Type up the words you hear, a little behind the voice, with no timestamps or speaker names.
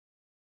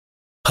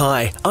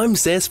Hi, I'm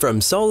Seth from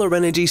Solar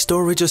Energy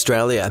Storage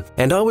Australia,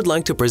 and I would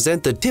like to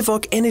present the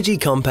Tivok Energy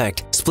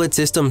Compact Split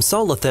System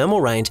Solar Thermal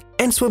Range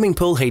and Swimming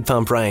Pool Heat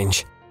Pump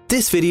Range.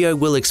 This video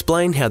will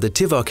explain how the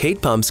Tivok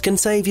heat pumps can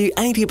save you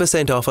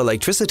 80% off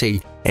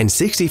electricity and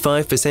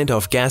 65%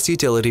 off gas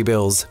utility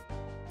bills.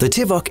 The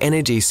Tivok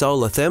Energy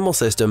Solar Thermal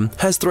System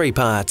has three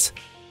parts.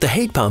 The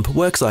heat pump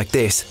works like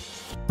this.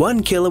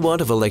 1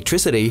 kilowatt of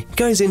electricity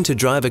goes into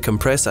drive a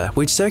compressor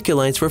which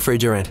circulates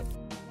refrigerant.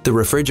 The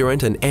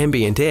refrigerant and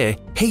ambient air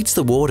heats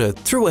the water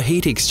through a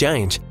heat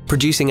exchange,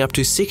 producing up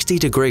to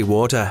 60-degree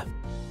water.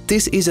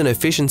 This is an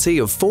efficiency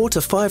of 4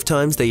 to 5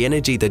 times the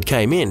energy that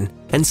came in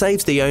and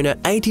saves the owner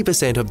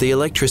 80% of the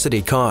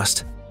electricity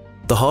cost.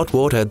 The hot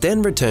water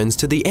then returns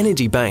to the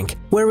energy bank,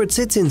 where it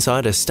sits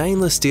inside a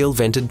stainless steel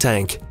vented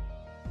tank.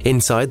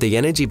 Inside the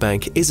energy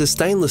bank is a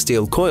stainless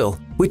steel coil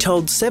which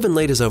holds 7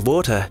 litres of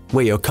water,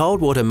 where your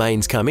cold water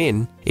mains come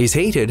in, is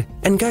heated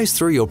and goes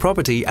through your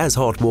property as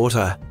hot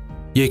water.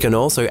 You can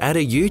also add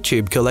a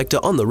U-tube collector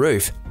on the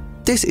roof.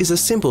 This is a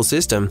simple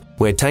system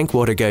where tank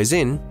water goes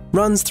in,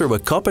 runs through a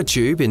copper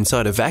tube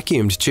inside a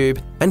vacuumed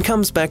tube and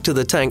comes back to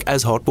the tank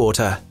as hot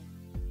water.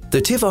 The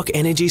Tivok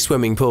Energy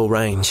Swimming Pool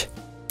Range.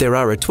 There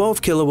are a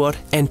 12 kilowatt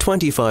and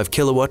 25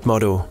 kilowatt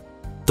model.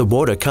 The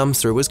water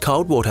comes through as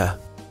cold water.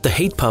 The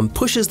heat pump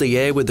pushes the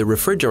air with the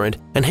refrigerant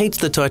and heats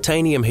the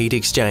titanium heat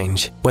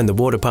exchange. When the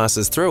water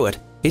passes through it,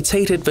 it's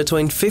heated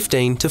between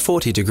 15 to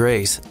 40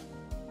 degrees.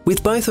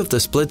 With both of the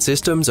split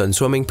systems and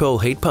swimming pool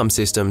heat pump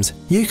systems,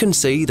 you can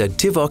see that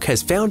Tivok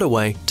has found a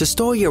way to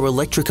store your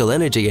electrical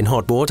energy in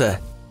hot water.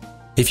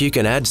 If you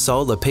can add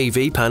solar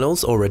PV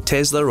panels or a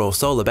Tesla or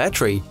solar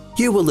battery,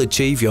 you will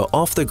achieve your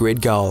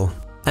off-the-grid goal.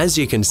 As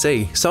you can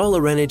see,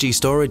 Solar Energy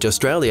Storage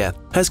Australia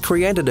has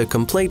created a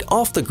complete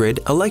off-the-grid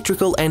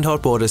electrical and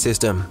hot water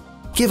system.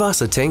 Give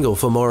us a tingle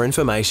for more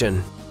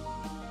information.